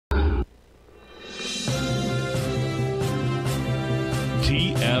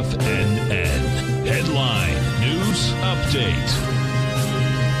TFNN. Headline News Update.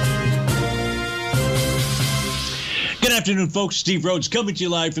 Good afternoon, folks. Steve Rhodes coming to you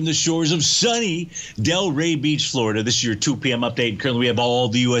live from the shores of sunny Delray Beach, Florida. This is your 2 p.m. update. Currently, we have all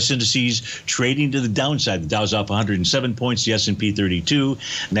the U.S. indices trading to the downside. The Dow's off 107 points, the S&P 32,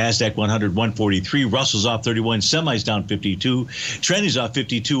 NASDAQ 100, 143, Russell's off 31, semis down 52, Trend is off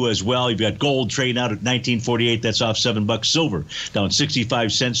 52 as well. You've got gold trading out at 1948. That's off $7. Silver down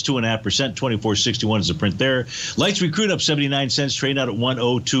 65 cents, 2.5%, 24.61 is the print there. Lights Recruit up 79 cents, trading out at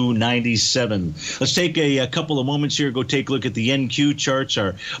 102.97. Let's take a couple of moments here. Go take a look at the NQ charts,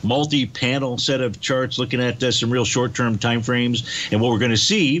 our multi-panel set of charts, looking at some real short-term time frames. And what we're going to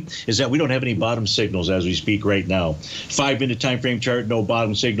see is that we don't have any bottom signals as we speak right now. 5-minute time frame chart, no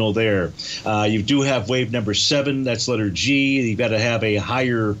bottom signal there. You do have wave number 7, that's letter G. You've got to have a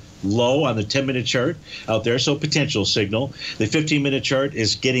higher low on the 10-minute chart out there, so potential signal. The 15-minute chart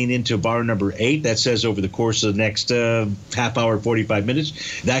is getting into bar number 8. That says over the course of the next half hour, 45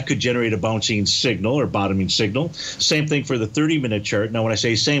 minutes, that could generate a bouncing signal or bottoming signal. Same thing for the 30-minute chart. Now, when I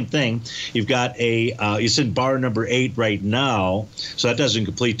say same thing, you've got it's in bar number 8 right now, so that doesn't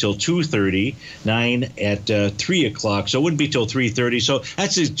complete till 2:30, 9 at 3 o'clock, so it wouldn't be till 3:30. So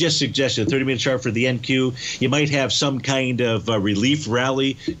that's just suggested. 30-minute chart for the NQ, you might have some kind of relief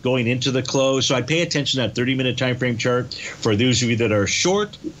rally going into the close. So I'd pay attention to that 30-minute time frame chart. For those of you that are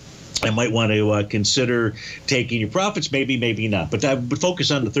short, I might want to consider taking your profits, maybe, maybe not. But I would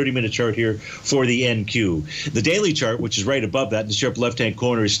focus on the 30-minute chart here for the NQ. The daily chart, which is right above that in the upper left-hand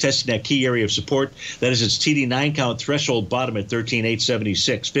corner, is testing that key area of support. That is its TD9 count threshold bottom at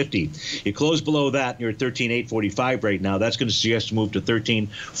 13,876.50. You close below that, you're at 13,845 right now. That's going to suggest a move to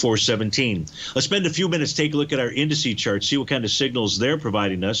 13,417. Let's spend a few minutes, take a look at our indice chart, see what kind of signals they're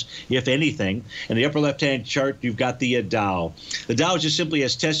providing us, if anything. In the upper left-hand chart, you've got the Dow. The Dow just simply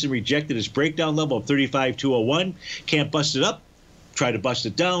has tested and rejected its breakdown level of 35,201. Can't bust it up. Try to bust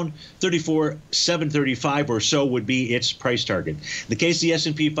it down. 34,735 or so would be its price target. In the case of the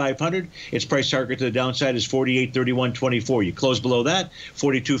S&P 500, its price target to the downside is 48,3124. You close below that,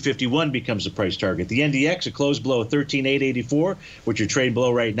 42.51 becomes the price target. The NDX, a close below 13,884, which you're trading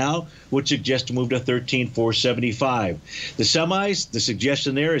below right now, would suggest to move to 13,475. The semis, the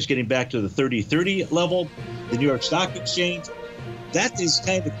suggestion there is getting back to the 3030 level. The New York Stock Exchange, that is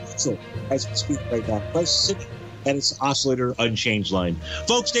kind of crucial as we speak right now. Price is sitting at its oscillator unchanged line.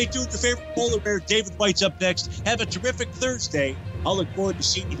 Folks, stay tuned. Your favorite polar bear, David White's up next. Have a terrific Thursday. I'll look forward to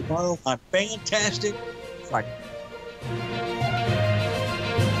seeing you tomorrow on Fantastic Friday.